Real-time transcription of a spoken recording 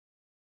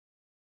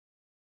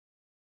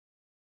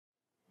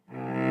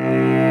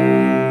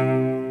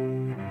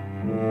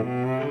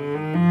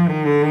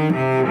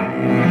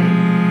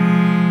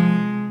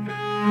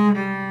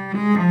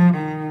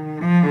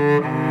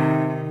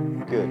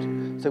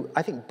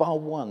I think bar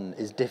 1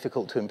 is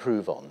difficult to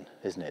improve on,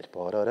 isn't it?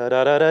 But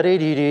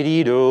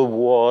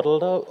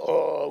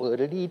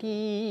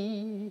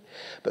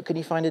can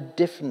you find a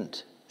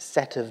different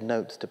set of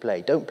notes to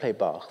play? Don't play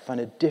Bach. Find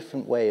a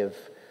different way of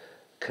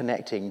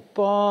connecting.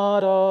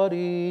 Or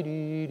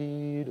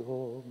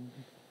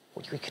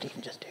we could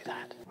even just do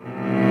that.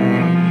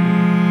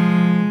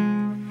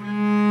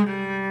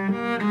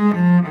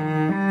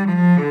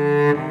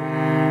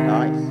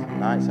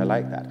 Nice, I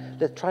like that.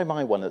 Let's try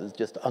my one that's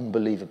just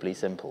unbelievably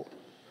simple.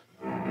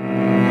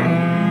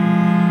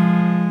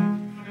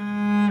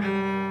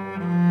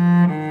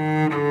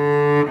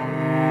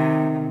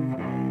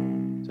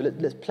 So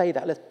let's play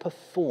that, let's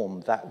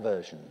perform that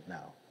version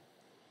now.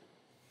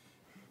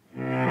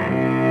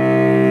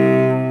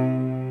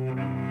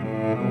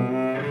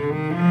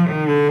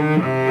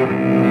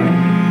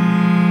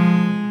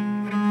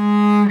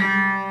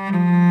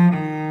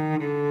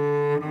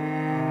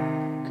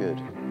 Good.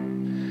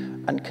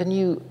 And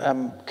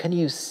can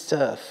you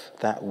surf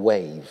that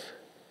wave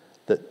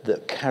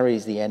that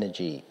carries the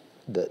energy,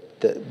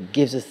 that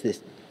gives us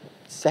this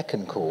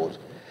second chord?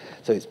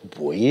 So it's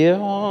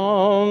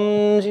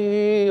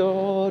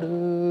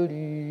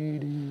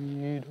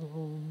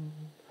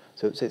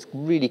so it's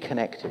really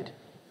connected.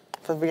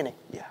 From the beginning?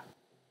 Yeah.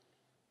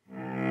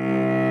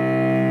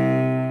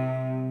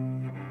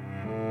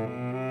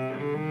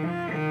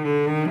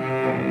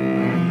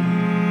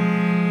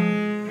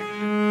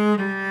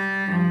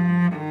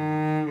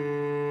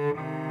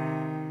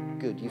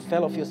 Good, you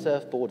fell off your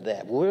surfboard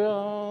there.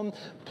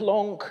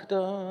 Plonk,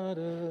 da,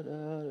 da,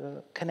 da,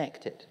 da.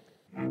 Connect it.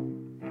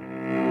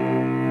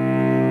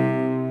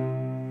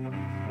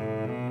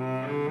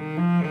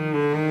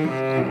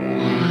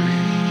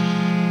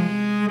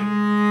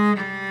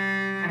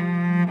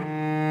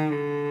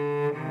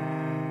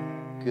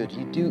 Good,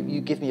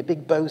 you give me a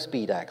big bow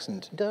speed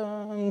accent.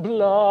 Dun,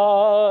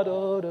 blah,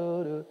 da,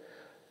 da, da.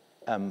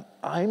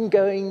 I'm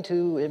going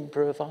to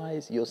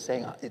improvise. You're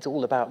saying it's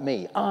all about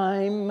me.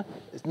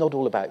 It's not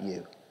all about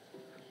you.